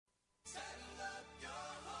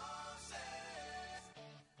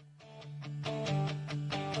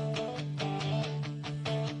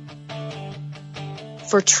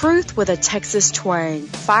For truth with a Texas twang,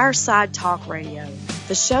 Fireside Talk Radio,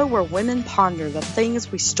 the show where women ponder the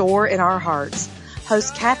things we store in our hearts.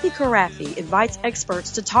 Host Kathy Carafi invites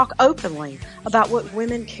experts to talk openly about what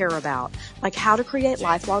women care about, like how to create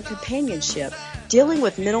lifelong companionship, dealing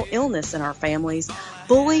with mental illness in our families,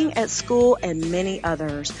 bullying at school, and many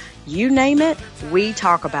others. You name it, we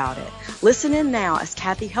talk about it. Listen in now as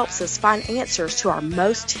Kathy helps us find answers to our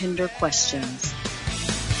most tender questions.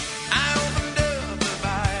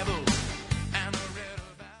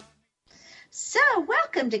 So,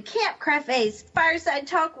 welcome to Camp Cafe's Fireside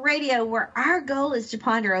Talk Radio, where our goal is to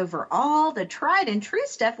ponder over all the tried and true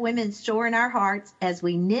stuff women store in our hearts as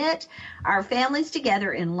we knit our families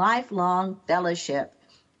together in lifelong fellowship.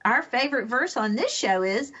 Our favorite verse on this show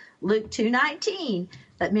is Luke 2:19.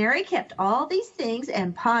 But Mary kept all these things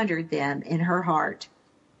and pondered them in her heart.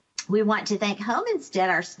 We want to thank Home Instead,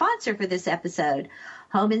 our sponsor for this episode.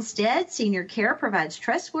 Home Instead Senior Care provides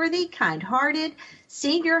trustworthy, kind-hearted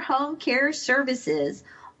senior home care services.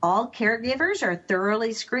 All caregivers are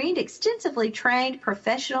thoroughly screened, extensively trained,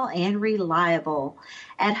 professional, and reliable.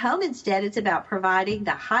 At Home Instead, it's about providing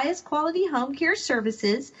the highest quality home care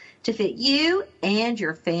services to fit you and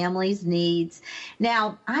your family's needs.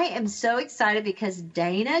 Now, I am so excited because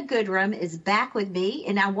Dana Goodrum is back with me,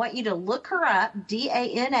 and I want you to look her up,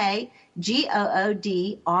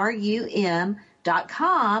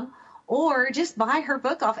 DanaGoodrum.com, or just buy her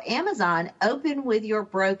book off Amazon, Open with Your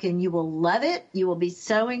Broken. You will love it. You will be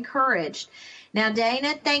so encouraged. Now,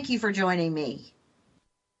 Dana, thank you for joining me.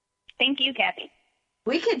 Thank you, Kathy.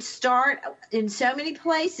 We could start in so many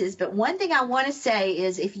places, but one thing I want to say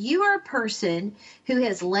is if you are a person who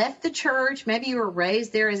has left the church, maybe you were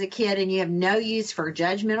raised there as a kid and you have no use for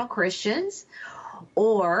judgmental Christians,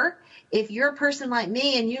 or if you're a person like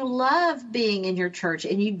me and you love being in your church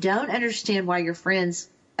and you don't understand why your friends,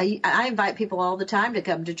 I invite people all the time to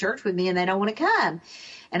come to church with me and they don't want to come.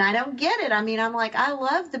 And I don't get it. I mean, I'm like, I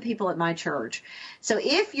love the people at my church. So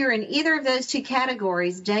if you're in either of those two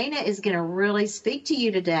categories, Dana is going to really speak to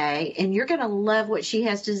you today, and you're going to love what she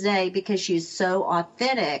has to say because she's so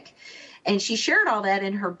authentic. And she shared all that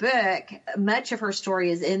in her book. Much of her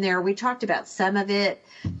story is in there. We talked about some of it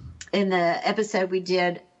in the episode we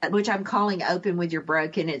did, which I'm calling Open with Your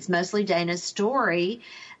Broken. It's mostly Dana's story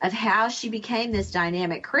of how she became this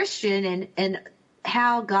dynamic Christian and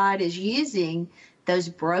how God is using those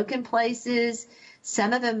broken places.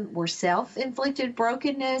 Some of them were self-inflicted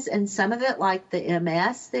brokenness, and some of it, like the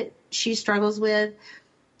MS that she struggles with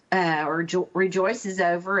or rejoices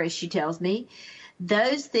over, as she tells me,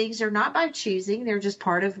 those things are not by choosing. They're just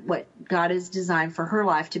part of what God has designed for her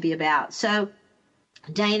life to be about. So,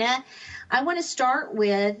 Dana, I want to start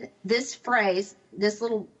with this phrase, this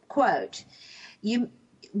little quote.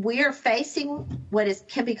 We are facing what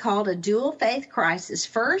can be called a dual faith crisis.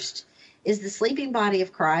 First is the sleeping body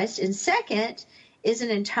of Christ, and second is an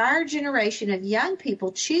entire generation of young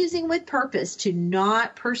people choosing with purpose to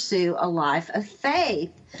not pursue a life of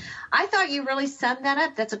faith. I thought you really summed that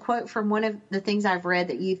up. That's a quote from one of the things I've read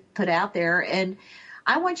that you've put out there, and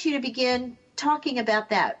I want you to begin talking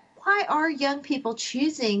about that. Why are young people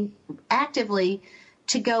choosing actively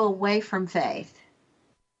to go away from faith?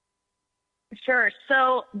 Sure.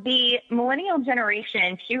 So the millennial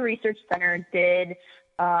generation, Pew Research Center did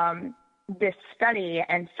this study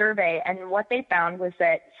and survey, and what they found was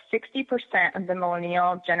that 60% of the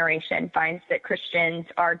millennial generation finds that Christians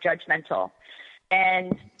are judgmental.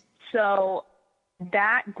 And so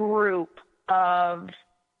that group of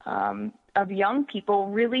young people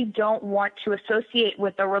really don't want to associate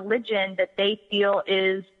with a religion that they feel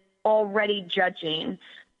is already judging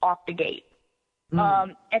off the gate.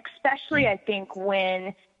 Especially, I think,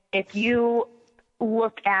 if you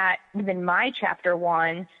look at even my chapter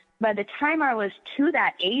 1, by the time I was to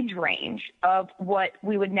that age range of what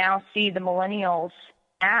we would now see the millennials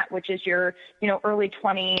at, which is your, early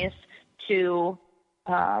 20s to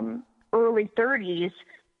early 30s,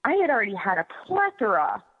 I had already had a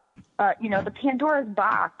plethora, the Pandora's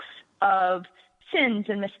box of sins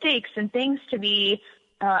and mistakes and things to be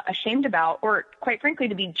ashamed about, or quite frankly,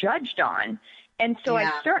 to be judged on. And so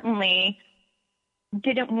I certainly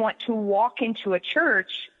didn't want to walk into a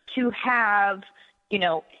church to have,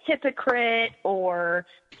 hypocrite or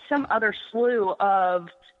some other slew of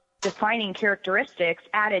defining characteristics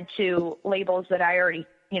added to labels that I already,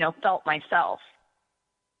 felt myself.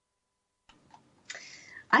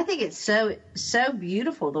 I think it's so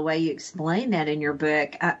beautiful the way you explain that in your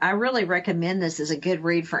book. I really recommend this as a good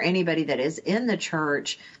read for anybody that is in the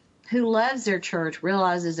church who loves their church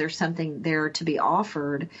realizes there's something there to be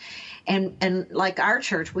offered. And like our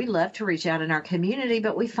church, we love to reach out in our community,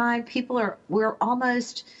 but we find we're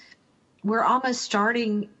almost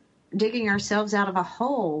starting digging ourselves out of a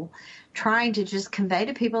hole, trying to just convey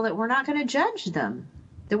to people that we're not going to judge them,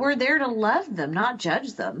 that we're there to love them, not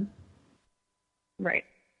judge them. Right.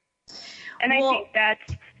 And I think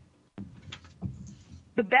that's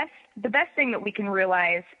the best thing that we can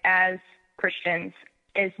realize as Christians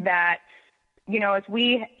is that, as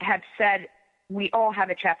we have said, we all have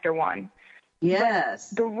a chapter 1. Yes.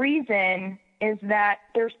 But the reason is that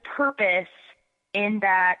there's purpose in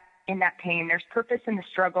that pain. There's purpose in the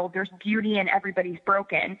struggle. There's beauty in everybody's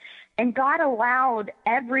broken. And God allowed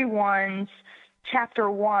everyone's chapter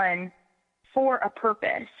 1 for a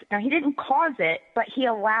purpose. Now, he didn't cause it, but he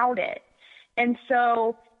allowed it. And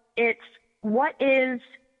so it's what is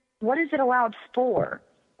it allowed for?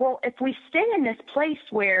 Well, if we stay in this place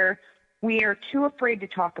where we are too afraid to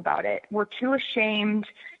talk about it, we're too ashamed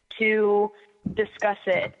to discuss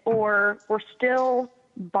it, or we're still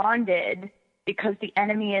bonded because the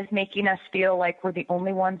enemy is making us feel like we're the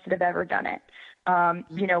only ones that have ever done it.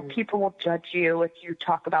 People will judge you if you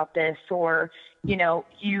talk about this, or,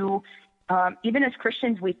 even as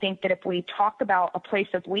Christians, we think that if we talk about a place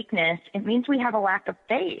of weakness, it means we have a lack of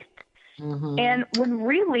faith. Mm-hmm. And when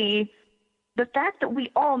really the fact that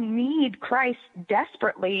we all need Christ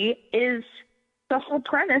desperately is the whole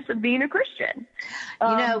premise of being a Christian.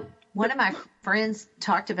 One of my friends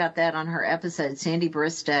talked about that on her episode, Sandy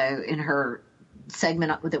Bristow, in her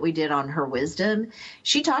segment that we did on her wisdom.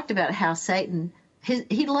 She talked about how Satan,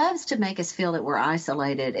 he loves to make us feel that we're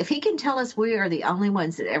isolated. If he can tell us we are the only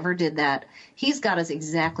ones that ever did that, he's got us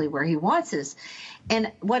exactly where he wants us.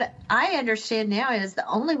 And what I understand now is the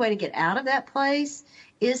only way to get out of that place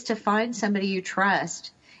is to find somebody you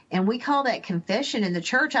trust. And we call that confession in the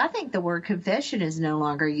church. I think the word confession is no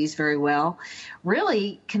longer used very well.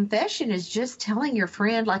 Really, confession is just telling your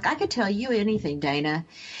friend, like, I could tell you anything, Dana,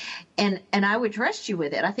 and I would trust you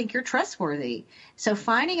with it. I think you're trustworthy. So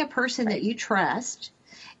finding a person that you trust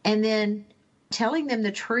and then telling them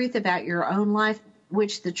the truth about your own life,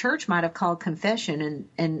 which the church might have called confession,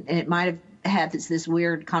 and it might have had this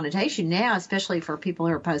weird connotation now, especially for people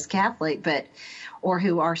who are post-Catholic, or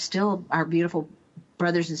who are still our beautiful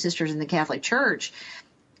brothers and sisters in the Catholic Church.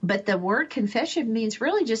 But the word confession means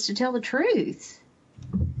really just to tell the truth.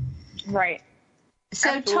 Right. So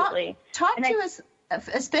Absolutely. talk to us,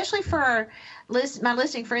 especially for my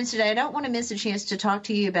listening friends today. I don't want to miss a chance to talk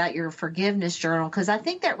to you about your forgiveness journal, because I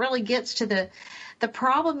think that really gets to the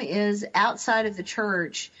problem is outside of the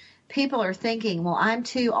church, people are thinking, well, I'm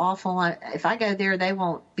too awful. If I go there, they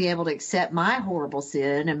won't be able to accept my horrible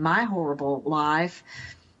sin and my horrible life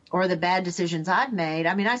or the bad decisions I've made.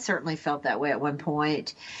 I mean, I certainly felt that way at one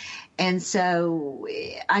point. And so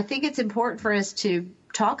I think it's important for us to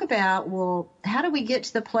talk about, well, how do we get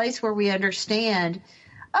to the place where we understand,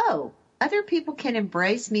 oh, other people can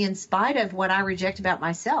embrace me in spite of what I reject about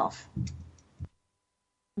myself?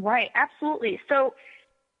 Right, absolutely. So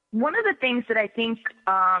one of the things that I think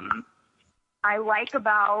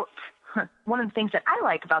one of the things that I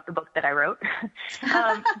like about the book that I wrote,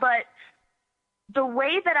 but the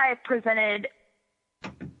way that I have presented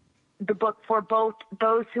the book for both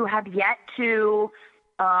those who have yet to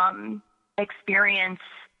experience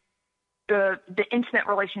the intimate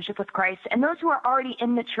relationship with Christ and those who are already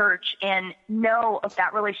in the church and know of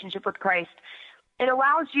that relationship with Christ, it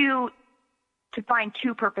allows you to find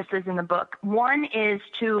two purposes in the book. One is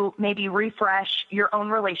to maybe refresh your own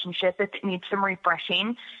relationship if it needs some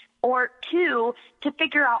refreshing, or two, to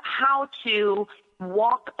figure out how to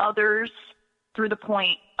walk others through the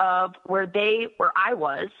point of where I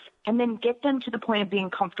was, and then get them to the point of being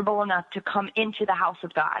comfortable enough to come into the house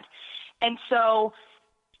of God. And so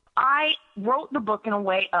I wrote the book in a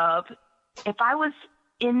way of, if I was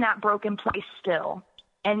in that broken place still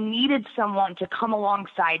and needed someone to come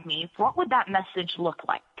alongside me, what would that message look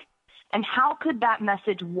like? And how could that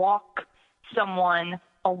message walk someone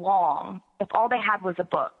along if all they had was a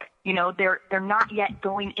book? You know, they're not yet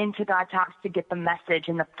going into God's house to get the message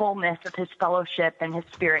and the fullness of his fellowship and his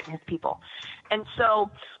spirit and his people. And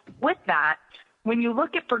so with that, when you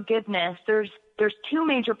look at forgiveness, there's two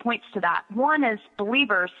major points to that. One is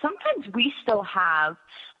believers, sometimes we still have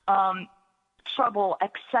trouble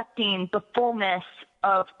accepting the fullness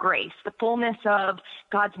of grace, the fullness of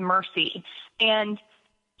God's mercy. And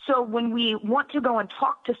so when we want to go and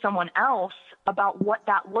talk to someone else about what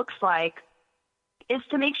that looks like, is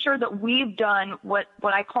to make sure that we've done what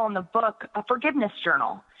I call in the book a forgiveness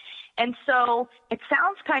journal. And so it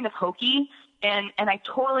sounds kind of hokey, and I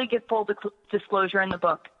totally give full disclosure in the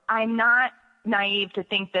book. I'm not naive to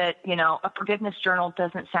think that, a forgiveness journal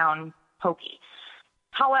doesn't sound hokey.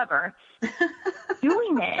 However,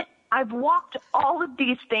 doing it, I've walked all of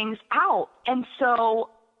these things out. And so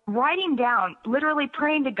writing down, literally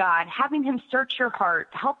praying to God, having him search your heart,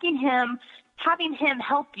 having him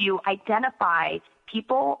help you identify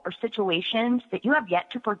people or situations that you have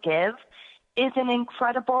yet to forgive is an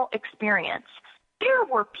incredible experience. There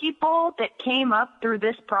were people that came up through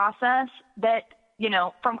this process that,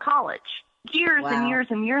 from college, years and years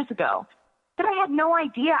and years ago, that I had no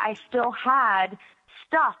idea I still had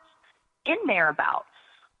stuff in there about.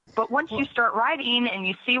 But once you start writing and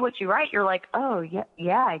you see what you write, you're like, oh,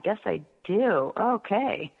 yeah, I guess I do.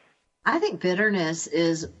 Okay. I think bitterness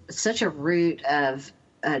is such a root of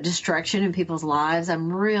destruction in people's lives.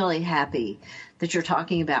 I'm really happy that you're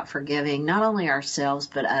talking about forgiving not only ourselves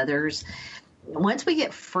but others. Once we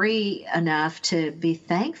get free enough to be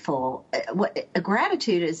thankful,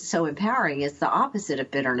 gratitude is so empowering. It's the opposite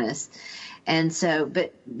of bitterness. And so,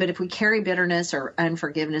 but if we carry bitterness or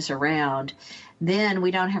unforgiveness around, then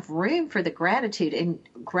we don't have room for the gratitude. And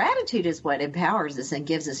gratitude is what empowers us and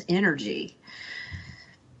gives us energy.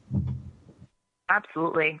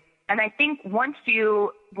 Absolutely. And I think once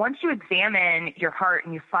you examine your heart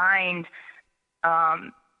and you find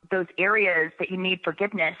those areas that you need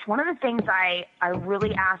forgiveness, one of the things I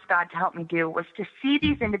really asked God to help me do was to see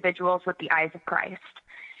these individuals with the eyes of Christ.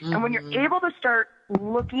 Mm-hmm. And when you're able to start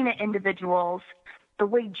looking at individuals the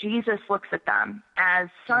way Jesus looks at them, as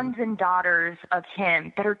sons and daughters of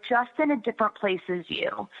him that are just in a different place as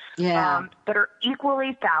you, that are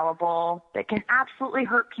equally fallible, that can absolutely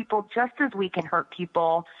hurt people just as we can hurt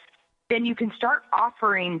people, then you can start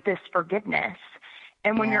offering this forgiveness.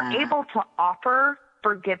 And when you're able to offer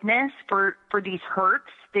forgiveness for these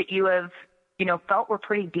hurts that you have, felt were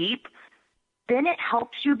pretty deep, then it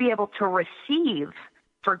helps you be able to receive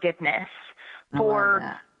forgiveness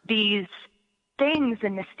for these things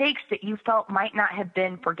and mistakes that you felt might not have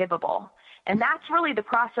been forgivable. And that's really the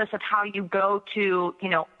process of how you go to,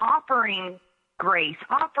 offering grace,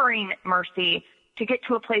 offering mercy, to get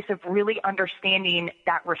to a place of really understanding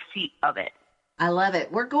that receipt of it. I love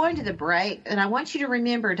it. We're going to the break, and I want you to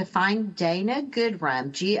remember to find Dana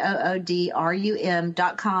Goodrum,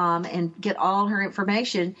 GOODRUM.com, and get all her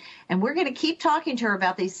information. And we're going to keep talking to her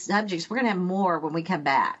about these subjects. We're going to have more when we come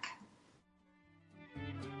back.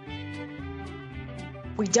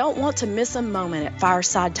 We don't want to miss a moment at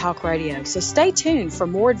Fireside Talk Radio, so stay tuned for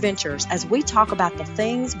more adventures as we talk about the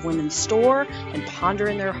things women store and ponder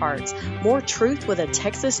in their hearts. More truth with a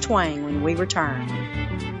Texas twang when we return.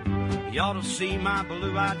 You ought to see my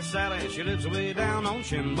blue-eyed Sally. She lives way down on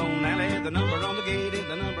Shinbone Alley. The number on the gate is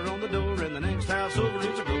the number on the door, and the next house over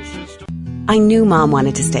is a grocery store. I knew Mom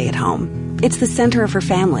wanted to stay at home. It's the center of her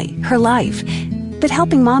family, her life. But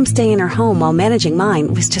helping Mom stay in her home while managing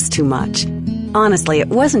mine was just too much. Honestly, it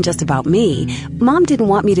wasn't just about me. Mom didn't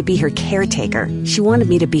want me to be her caretaker. She wanted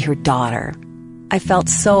me to be her daughter. I felt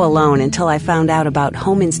so alone until I found out about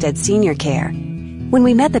Home Instead Senior Care. When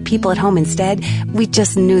we met the people at Home Instead, we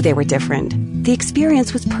just knew they were different. The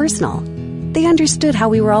experience was personal. They understood how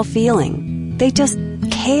we were all feeling. They just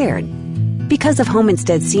cared. Because of Home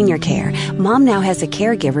Instead Senior Care, Mom now has a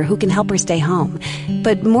caregiver who can help her stay home.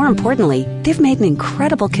 But more importantly, they've made an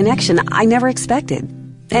incredible connection I never expected.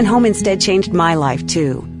 And Home Instead changed my life,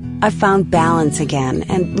 too. I've found balance again,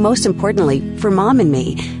 and most importantly, for Mom and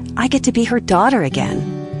me, I get to be her daughter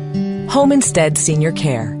again. Home Instead Senior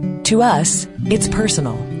Care. To us, it's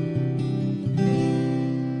personal.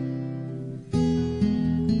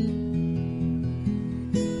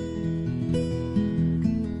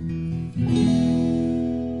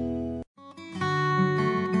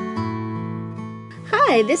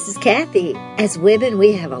 Hi, this is Kathy. As women,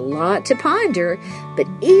 we have a lot to ponder, but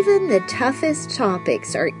even the toughest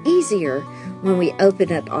topics are easier when we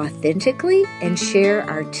open up authentically and share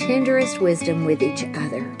our tenderest wisdom with each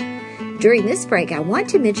other. During this break, I want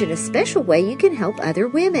to mention a special way you can help other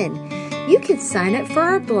women. You can sign up for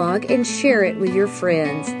our blog and share it with your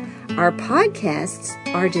friends. Our podcasts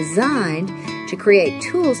are designed to create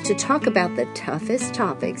tools to talk about the toughest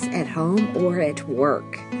topics at home or at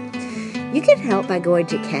work. You can help by going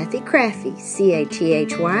to Kathy Krafve,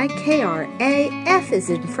 CathyKraf, F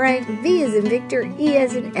as in Frank, V as in Victor, E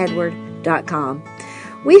as in Edward.com.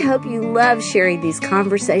 We hope you love sharing these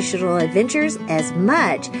conversational adventures as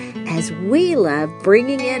much as we love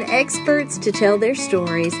bringing in experts to tell their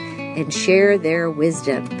stories and share their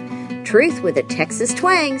wisdom. Truth with a Texas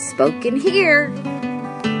twang, spoken here.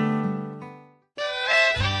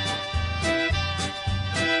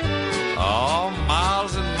 Oh,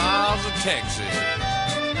 miles and miles of Texas.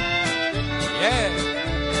 Yeah.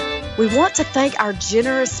 We want to thank our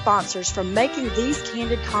generous sponsors for making these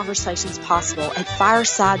candid conversations possible at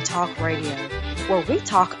Fireside Talk Radio, where we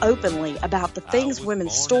talk openly about the things women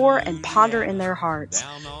store and ponder in their hearts,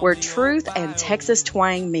 where truth and Texas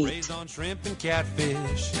twang meet.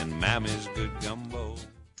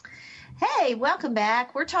 Hey, welcome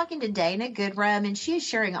back. We're talking to Dana Goodrum, and she is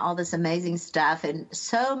sharing all this amazing stuff and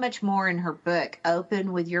so much more in her book,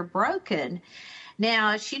 Open with Your Broken.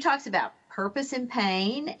 Now, she talks about purpose in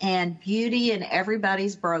pain and beauty in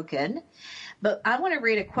everybody's broken. But I want to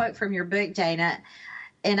read a quote from your book, Dana,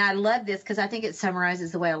 and I love this because I think it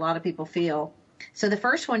summarizes the way a lot of people feel. So the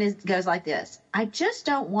first one goes like this. I just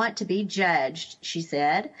don't want to be judged, she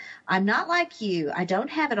said. I'm not like you. I don't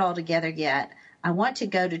have it all together yet. I want to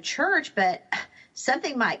go to church, but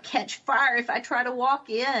something might catch fire if I try to walk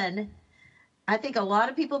in. I think a lot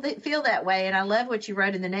of people feel that way, and I love what you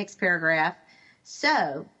wrote in the next paragraph.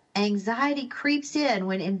 So anxiety creeps in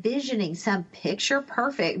when envisioning some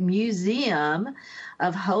picture-perfect museum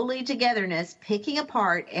of holy togetherness, picking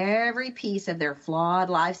apart every piece of their flawed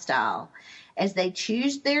lifestyle as they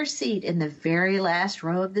choose their seat in the very last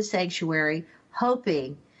row of the sanctuary,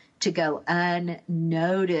 hoping to go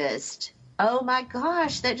unnoticed. Oh, my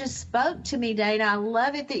gosh, that just spoke to me, Dana. I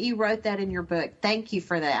love it that you wrote that in your book. Thank you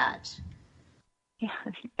for that. Yeah,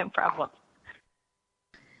 no problem.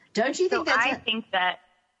 Don't you think I think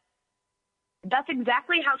that's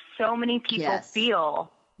exactly how so many people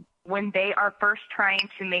feel when they are first trying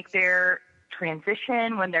to make their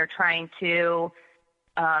transition, when they're trying to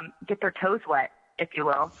get their toes wet, if you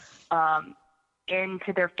will,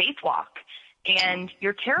 into their faith walk. And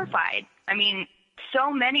you're terrified. I mean,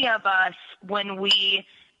 so many of us, when we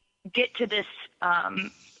get to this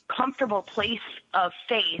comfortable place of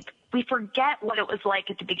faith, we forget what it was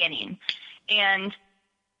like at the beginning. And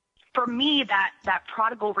for me, that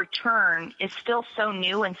prodigal return is still so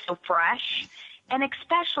new and so fresh, and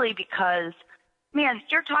especially because, man,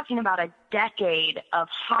 you're talking about a decade of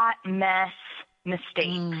hot mess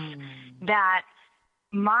mistakes that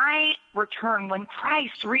my return, when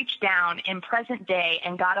Christ reached down in present day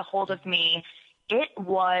and got a hold of me, it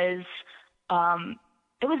was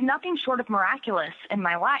nothing short of miraculous in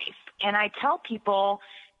my life. And I tell people,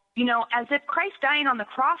 you know, as if Christ dying on the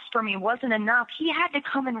cross for me wasn't enough, he had to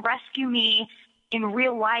come and rescue me in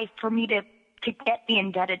real life for me to get the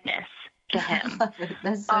indebtedness to him.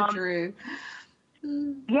 That's so true.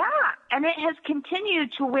 Yeah, and it has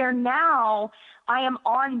continued to where now I am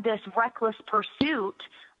on this reckless pursuit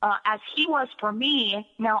as he was for me.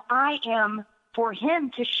 Now I am for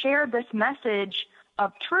him to share this message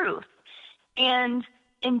of truth. And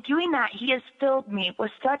in doing that, he has filled me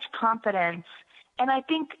with such confidence. And I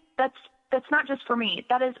think that's not just for me.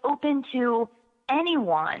 That is open to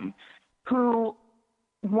anyone who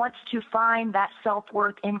wants to find that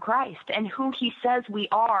self-worth in Christ and who he says we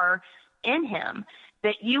are in him,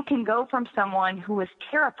 that you can go from someone who is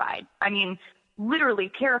terrified. I mean,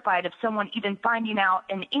 literally terrified of someone even finding out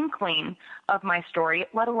an inkling of my story,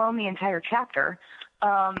 let alone the entire chapter,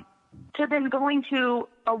 to then going to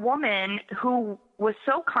a woman who was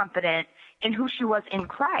so confident in who she was in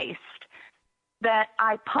Christ that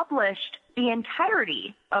I published the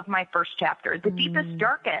entirety of my first chapter, the deepest,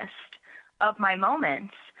 darkest of my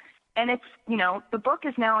moments. And it's, you know, the book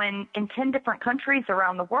is now in 10 different countries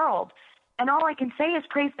around the world. And all I can say is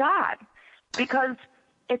praise God, because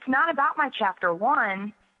it's not about my chapter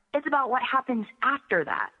 1. It's about what happens after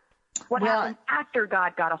that, what happens after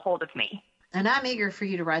God got a hold of me. And I'm eager for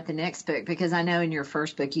you to write the next book, because I know in your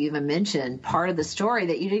first book you even mentioned part of the story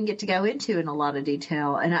that you didn't get to go into in a lot of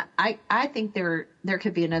detail. And I think there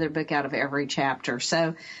could be another book out of every chapter.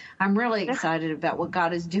 So I'm really excited about what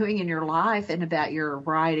God is doing in your life and about your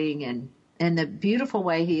writing and the beautiful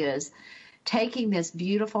way he is taking this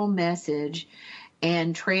beautiful message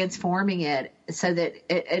and transforming it so that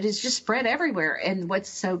it is just spread everywhere. And what's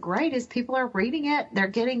so great is people are reading it. They're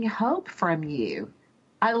getting hope from you.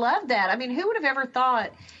 I love that. I mean, who would have ever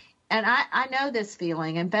thought? And I know this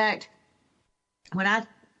feeling. In fact, when I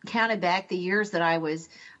counted back the years that I was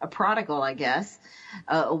a prodigal, I guess,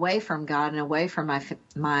 away from God and away from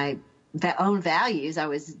my own values, I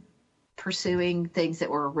was pursuing things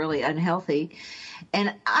that were really unhealthy. And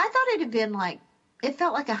I thought it had been it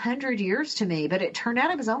felt like 100 years to me, but it turned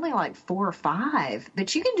out it was only like 4 or 5.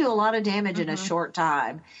 But you can do a lot of damage in a short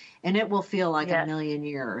time, and it will feel like a million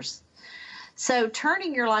years. So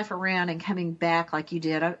turning your life around and coming back like you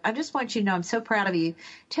did, I just want you to know I'm so proud of you.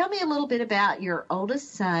 Tell me a little bit about your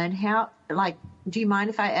oldest son. Do you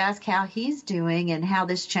mind if I ask how he's doing and how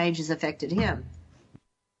this change has affected him?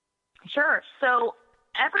 Sure. So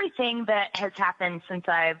everything that has happened since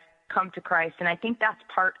I've come to Christ. And I think that's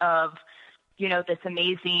part of, this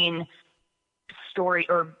amazing story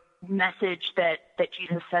or message that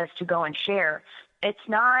Jesus says to go and share. It's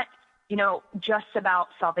not, just about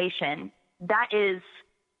salvation. That is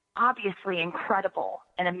obviously incredible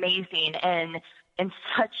and amazing and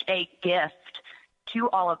such a gift to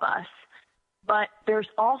all of us. But there's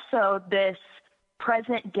also this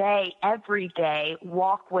present day, everyday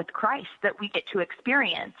walk with Christ that we get to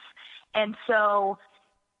experience. And so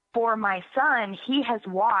for my son, he has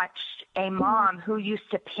watched a mom who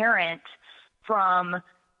used to parent from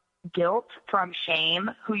guilt, from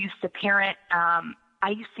shame, who used to parent. I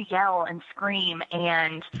used to yell and scream,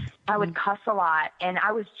 and I would cuss a lot, and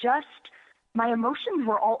I was my emotions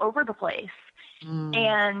were all over the place.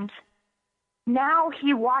 And now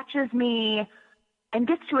he watches me and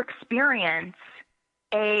gets to experience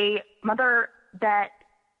a mother that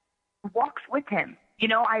walks with him.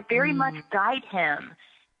 I very much guide him,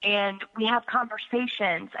 and we have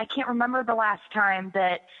conversations. I can't remember the last time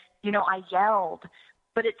that, I yelled,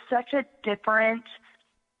 but it's such a different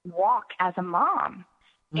walk as a mom.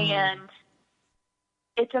 And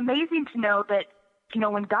it's amazing to know that,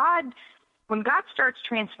 when God starts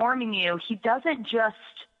transforming you, he doesn't just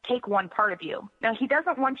take one part of you. Now, he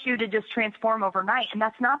doesn't want you to just transform overnight, and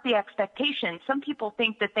that's not the expectation. Some people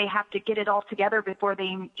think that they have to get it all together before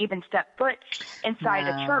they even step foot inside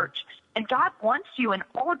a church. And God wants you in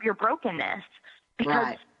all of your brokenness,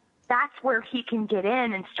 because that's where he can get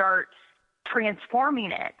in and start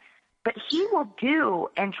transforming it. But he will do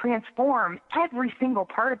and transform every single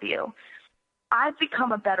part of you. I've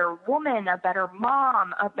become a better woman, a better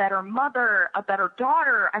mom, a better mother, a better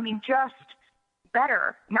daughter. I mean, just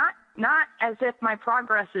better. Not as if my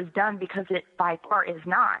progress is done, because it by far is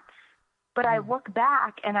not. But I look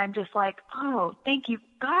back and I'm just like, oh, thank you,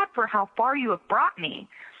 God, for how far you have brought me.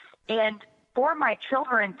 And for my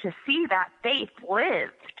children to see that faith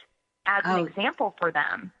lived as an example for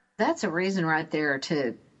them. That's a reason right there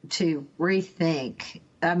to rethink.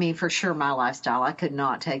 I mean, for sure, my lifestyle, I could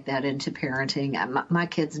not take that into parenting. My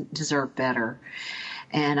kids deserve better.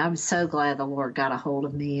 And I'm so glad the Lord got a hold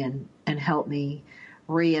of me and helped me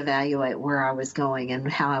reevaluate where I was going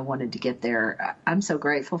and how I wanted to get there. I'm so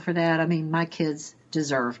grateful for that. I mean, my kids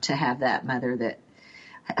deserve to have that mother that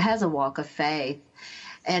has a walk of faith.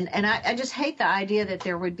 And I just hate the idea that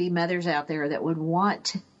there would be mothers out there that would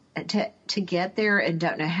want to get there and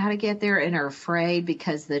don't know how to get there and are afraid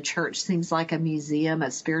because the church seems like a museum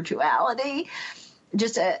of spirituality,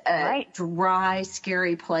 just a dry,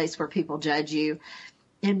 scary place where people judge you.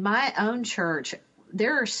 In my own church,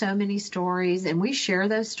 there are so many stories, and we share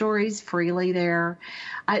those stories freely there.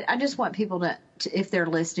 I just want people to, if they're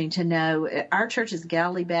listening, to know our church is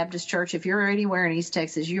Galilee Baptist Church. If you're anywhere in East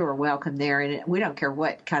Texas, you are welcome there, and we don't care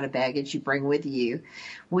what kind of baggage you bring with you.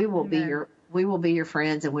 We will be your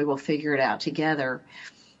friends, and we will figure it out together.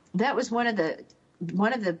 That was one of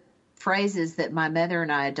the phrases that my mother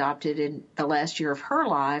and I adopted in the last year of her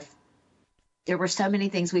life. There were so many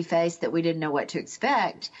things we faced that we didn't know what to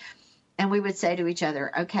expect. And we would say to each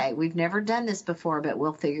other, okay, we've never done this before, but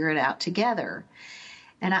we'll figure it out together.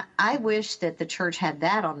 And I wish that the church had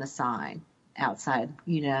that on the sign outside,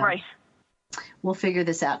 Right. We'll figure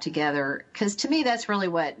this out together. Because to me, that's really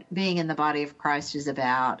what being in the body of Christ is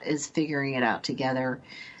about, is figuring it out together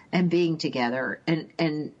and being together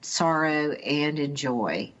in sorrow and in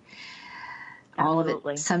joy. Absolutely. All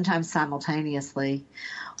of it sometimes simultaneously.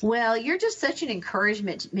 Well, you're just such an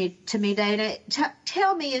encouragement to me, Dana.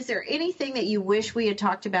 Tell me, is there anything that you wish we had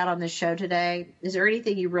talked about on the show today? Is there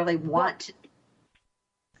anything you really want?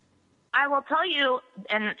 I will tell you,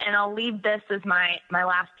 and I'll leave this as my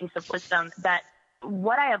last piece of wisdom, that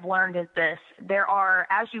what I have learned is this. There are,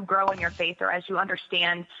 as you grow in your faith or as you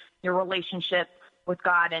understand your relationship with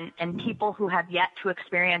God and people who have yet to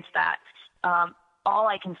experience that, all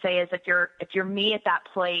I can say is if you're me at that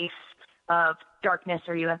place of darkness,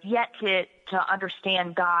 or you have yet to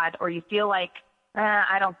understand God, or you feel like,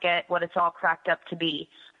 I don't get what it's all cracked up to be,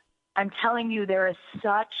 I'm telling you, there is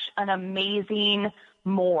such an amazing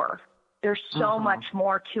more. There's so much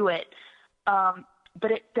more to it.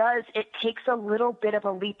 But it takes a little bit of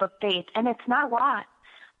a leap of faith, and it's not a lot.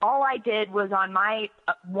 All I did was on my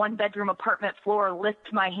one-bedroom apartment floor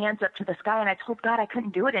lift my hands up to the sky, and I told God I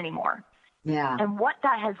couldn't do it anymore. Yeah. And what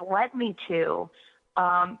that has led me to,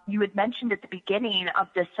 you had mentioned at the beginning of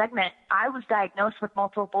this segment, I was diagnosed with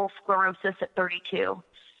multiple sclerosis at 32.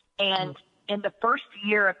 And in the first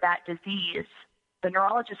year of that disease, the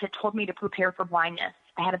neurologist had told me to prepare for blindness.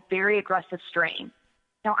 I had a very aggressive strain.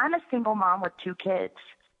 Now, I'm a single mom with 2 kids.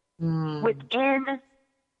 Within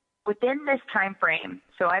this time frame,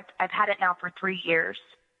 so I've had it now for 3 years,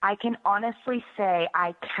 I can honestly say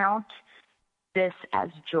I count this as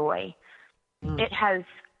joy.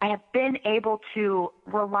 I have been able to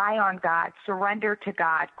rely on God, surrender to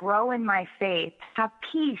God, grow in my faith, have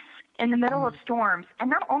peace in the middle of storms. And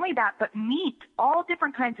not only that, but meet all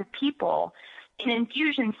different kinds of people in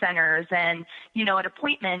infusion centers and, at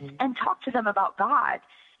appointments and talk to them about God,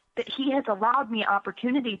 that he has allowed me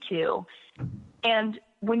opportunity to. And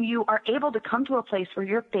when you are able to come to a place where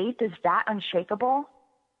your faith is that unshakable,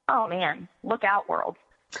 oh man, look out, world.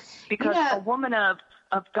 Because a woman of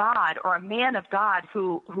God or a man of God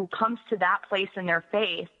who comes to that place in their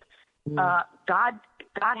faith, God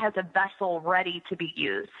has a vessel ready to be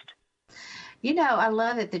used. I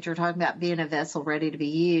love it that you're talking about being a vessel ready to be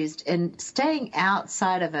used and staying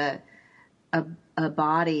outside of a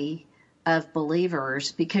body of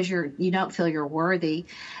believers because you don't feel you're worthy.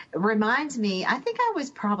 It reminds me, I think I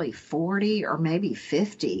was probably 40 or maybe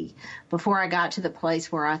 50 before I got to the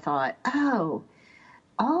place where I thought, oh,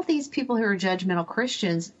 all these people who are judgmental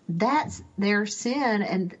Christians, that's their sin,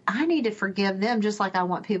 and I need to forgive them just like I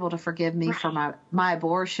want people to forgive me for my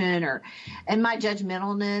abortion and my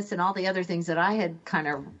judgmentalness and all the other things that I had kind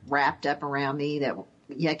of wrapped up around me, that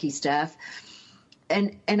yucky stuff.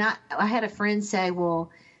 And I had a friend say,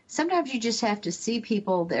 well, sometimes you just have to see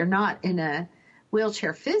people, they're not in a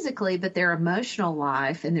wheelchair physically, but their emotional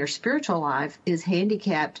life and their spiritual life is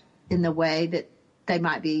handicapped in the way that they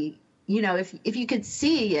might be. If you could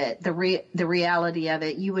see it, the reality of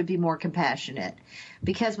it, you would be more compassionate.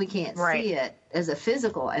 Because we can't see it as a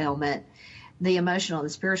physical ailment, the emotional and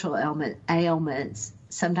the spiritual ailments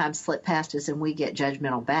sometimes slip past us and we get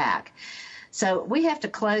judgmental back. So we have to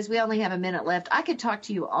close. We only have a minute left. I could talk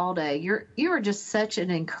to you all day. You are just such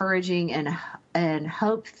an encouraging and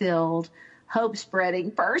hope-filled,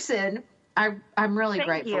 hope-spreading person. I'm really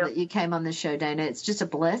grateful that you came on the show, Dana. It's just a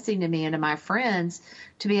blessing to me and to my friends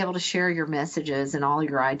to be able to share your messages and all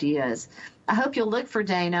your ideas. I hope you'll look for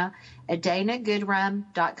Dana at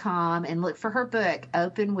danagoodrum.com and look for her book,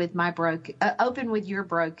 Open with Your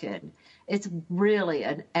Broken. It's really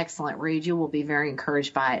an excellent read. You will be very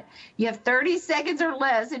encouraged by it. You have 30 seconds or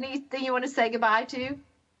less. Anything you want to say goodbye to?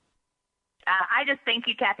 I just thank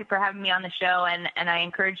you, Kathy, for having me on the show, and I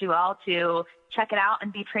encourage you all to check it out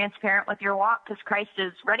and be transparent with your walk because Christ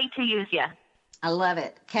is ready to use you. I love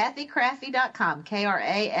it. KathyKrafve.com,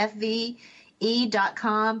 KRAFVE.com.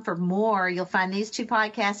 For more, you'll find these 2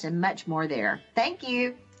 podcasts and much more there. Thank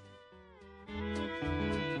you.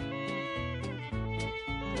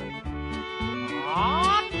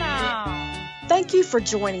 Thank you for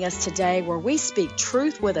joining us today where we speak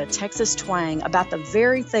truth with a Texas twang about the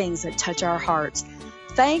very things that touch our hearts.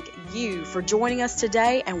 Thank you for joining us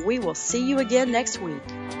today, and we will see you again next week.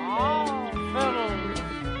 Oh, fellows,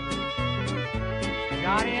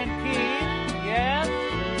 Johnny and